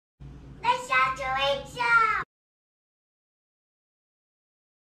Welcome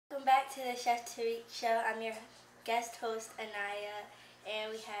back to the Chef Tarik show. I'm your guest host, Anaya,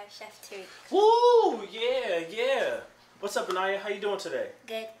 and we have Chef Tarik. Woo! Yeah. What's up, Anaya? How you doing today?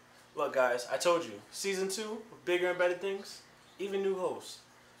 Good. Look, guys, I told you. Season 2, bigger and better things, even new hosts.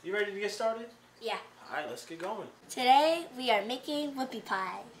 You ready to get started? Yeah. All right, let's get going. Today, we are making Whoopie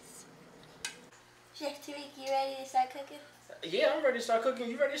Pies. Chef Tarik, you ready to start cooking? Yeah, I'm ready to start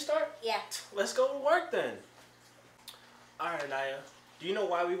cooking. You ready to start? Yeah. Let's go to work then. All right, Anaya. Do you know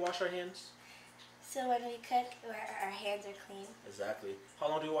why we wash our hands? So when we cook, our hands are clean. Exactly. How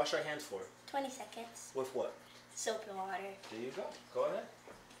long do we wash our hands for? 20 seconds. With what? Soap and water. There you go. Go ahead.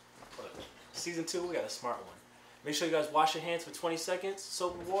 Look, season 2, we got a smart one. Make sure you guys wash your hands for 20 seconds,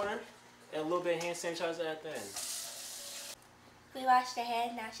 soap and water, and a little bit of hand sanitizer at the end. We washed our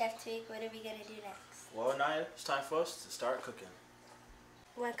hands. Now, Chef Tarik, what are we going to do next? Well, Anaya, it's time for us to start cooking.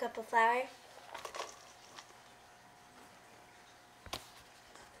 1 cup of flour.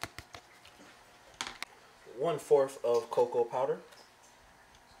 1/4 of cocoa powder.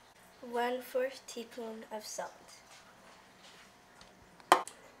 1/4 teaspoon of salt.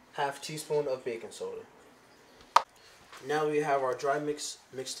 1/2 teaspoon of baking soda. Now we have our dry mix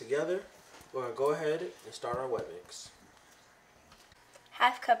mixed together. We're going to go ahead and start our wet mix.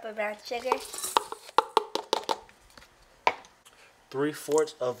 1/2 cup of brown sugar.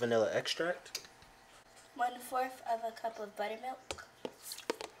 3/4 of vanilla extract. 1/4 of a cup of buttermilk.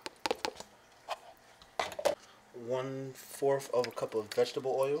 1/4 of a cup of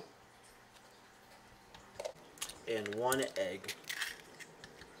vegetable oil. And 1 egg.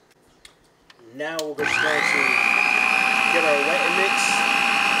 Now we're just going to get our wet mix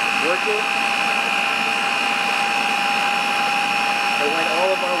working. And when all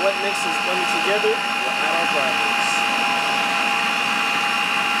of our wet mix is blended together, we'll add our dry mix.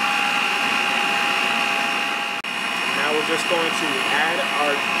 Now we're just going to add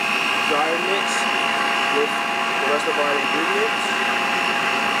our dry mix with the rest of our ingredients.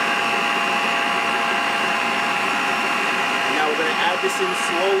 Now we're going to add this in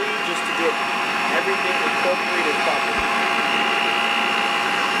slowly just to get everything incorporated properly.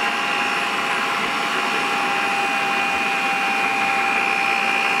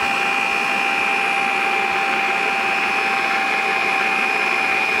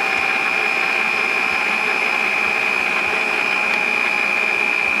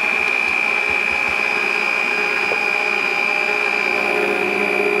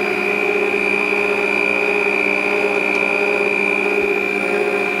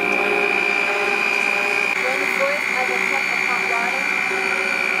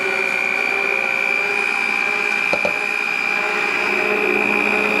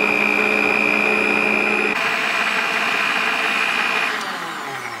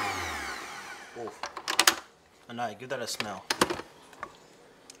 Anaya, give that a smell.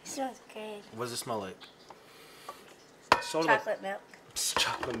 It smells good. What does it smell like? Chocolate milk.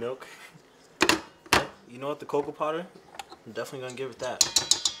 Chocolate milk. You know what? The cocoa powder, I'm definitely going to give it that.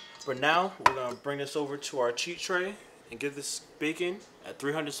 But now, we're going to bring this over to our cheat tray and give this baking at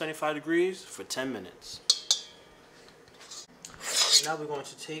 375 degrees for 10 minutes. Now we're going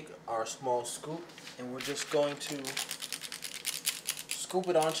to take our small scoop and we're just going to scoop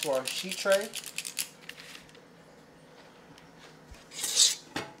it onto our sheet tray.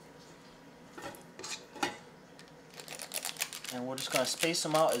 And we're just going to space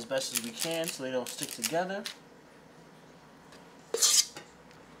them out as best as we can so they don't stick together.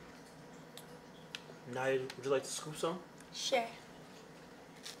 Naya, would you like to scoop some? Sure.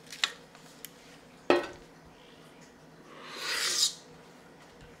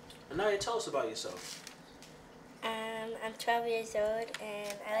 Anaya, tell us about yourself. I'm 12 years old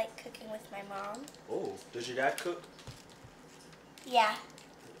and I like cooking with my mom. Oh, does your dad cook? Yeah,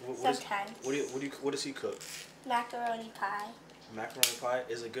 What sometimes. What does he cook? Macaroni pie. Macaroni pie.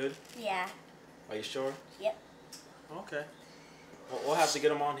 Is it good? Yeah. Are you sure? Yep. Okay. Well, we'll have to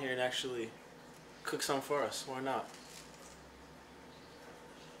get him on here and actually cook some for us. Why not?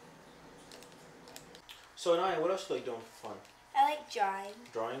 So Anaya, what else do you like doing for fun? I like drawing.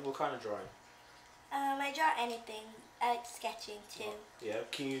 Drawing? What kind of drawing? I draw anything. I like sketching too. Yeah.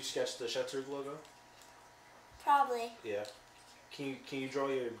 Can you sketch the Chef Tarik logo? Probably. Yeah. Can you draw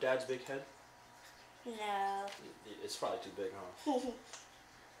your dad's big head? No. It's probably too big, huh?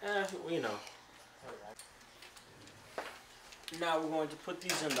 Well, you know. Now we're going to put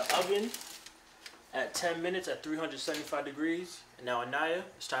these in the oven at 10 minutes at 375 degrees. And now Anaya,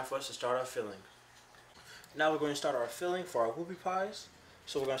 it's time for us to start our filling. Now we're going to start our filling for our Whoopie Pies.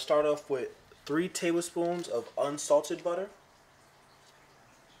 So we're going to start off with 3 tablespoons of unsalted butter.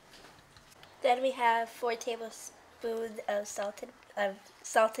 The Then we have 4 tablespoons of salted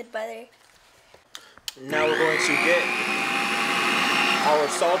butter. Now we're going to get our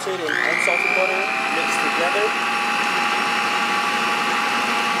salted and unsalted butter mixed together.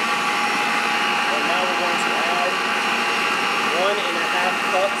 And now we're going to add 1.5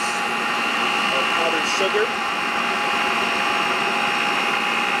 cups of powdered sugar.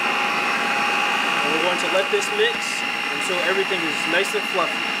 And we're going to let this mix until everything is nice and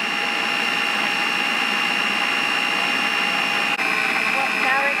fluffy.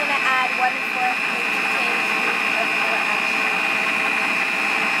 Now we're going to add 1/4 tablespoon of vanilla extract.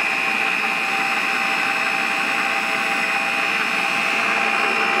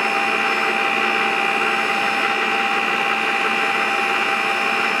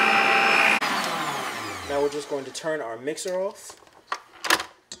 Now we're just going to turn our mixer off.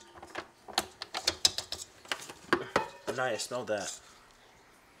 Anaya, smell that.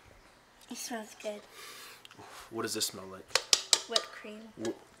 It smells good. What does this smell like? Whipped cream.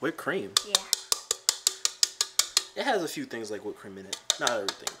 Whipped cream? Yeah. It has a few things like whipped cream in it. Not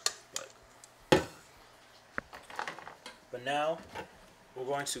everything, but now we're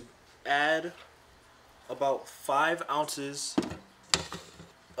going to add about 5 ounces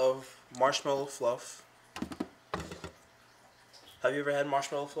of marshmallow fluff. Have you ever had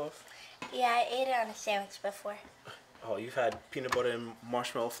marshmallow fluff? Yeah, I ate it on a sandwich before. Oh, you've had peanut butter and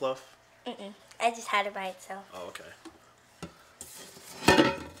marshmallow fluff? Mm-mm. I just had it by itself. Oh, okay.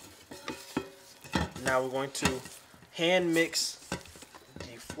 Now we're going to hand mix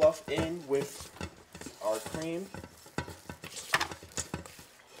the fluff in with our cream.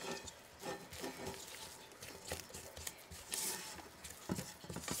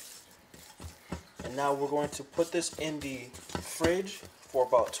 And now we're going to put this in the fridge for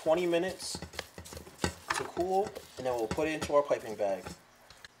about 20 minutes to cool, and then we'll put it into our piping bag.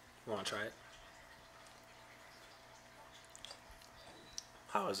 You want to try it?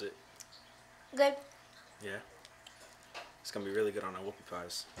 How is it? Good. Yeah. It's going to be really good on our Whoopie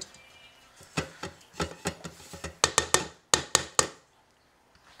Pies.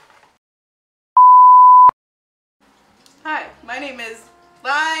 Hi, my name is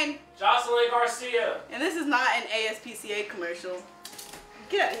Line. Jocelyn Garcia. And this is not an ASPCA commercial.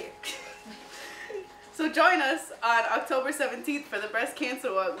 Get out of here. So join us on October 17th for the Breast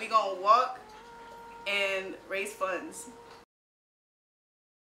Cancer Walk. We're going to walk and raise funds.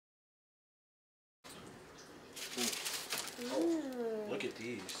 Oh, look at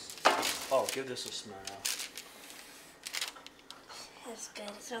these. Oh, give this a smell. That's good.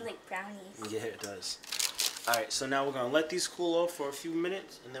 It smells like brownies. Yeah, it does. Alright, so now we're going to let these cool off for a few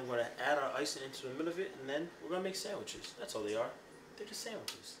minutes, and then we're going to add our icing into the middle of it, and then we're going to make sandwiches. That's all they are. They're just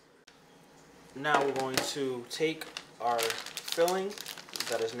sandwiches. Now we're going to take our filling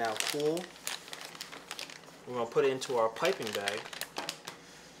that is now cool. We're going to put it into our piping bag,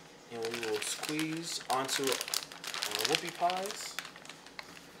 and we will squeeze onto our Whoopie Pies.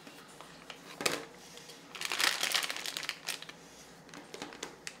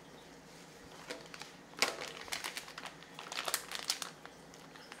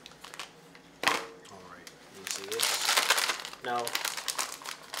 Now,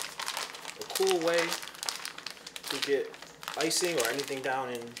 a cool way to get icing or anything down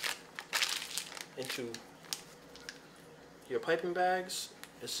into your piping bags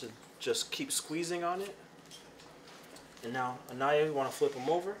is to just keep squeezing on it. And now, Anaya, you want to flip them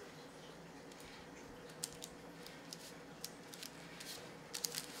over.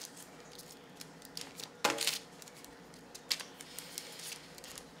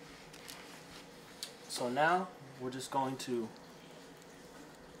 So now, we're just going to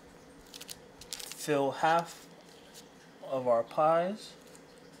fill half of our pies,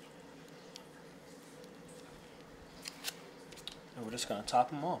 and we're just going to top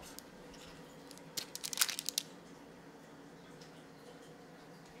them off.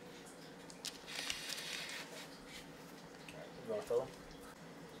 You want to fill them?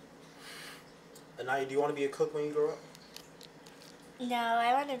 Anaya, do you want to be a cook when you grow up? No,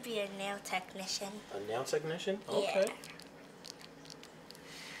 I want to be a nail technician. A nail technician? Yeah. Okay.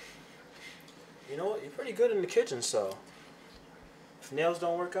 You know what? You're pretty good in the kitchen, so if nails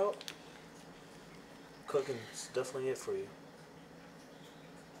don't work out, cooking's definitely it for you.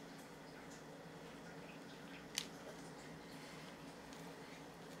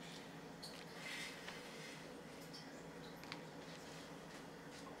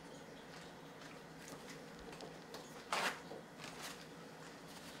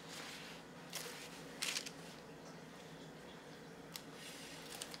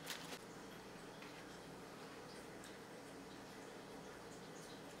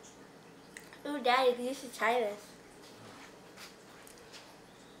 with Daddy. You should try this.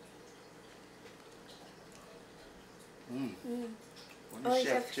 Only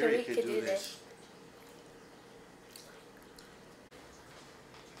Chef Tarik could do this.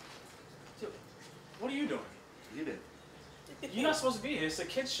 What are you doing? You did. You're not supposed to be here. It's a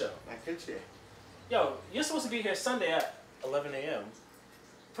kids show. My kids here. Yo, you're supposed to be here Sunday at 11 a.m.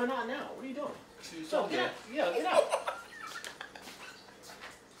 But not now. What are you doing? Yo, get out. Yeah, get out.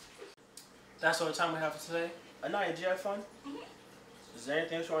 That's all the time we have for today. Anaya, did you have fun? Is there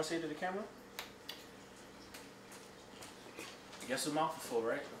anything else you want to say to the camera? I guess the mouth is full,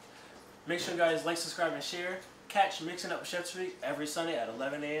 right? Make sure you guys like, subscribe, and share. Catch Mixing Up with Chef Tarik every Sunday at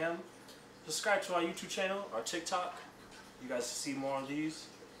 11 a.m. Subscribe to our YouTube channel, our TikTok. You guys see more of these.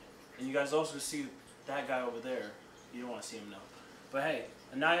 And you guys also see that guy over there. You don't want to see him now. But hey,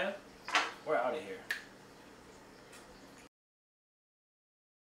 Anaya, we're out of here.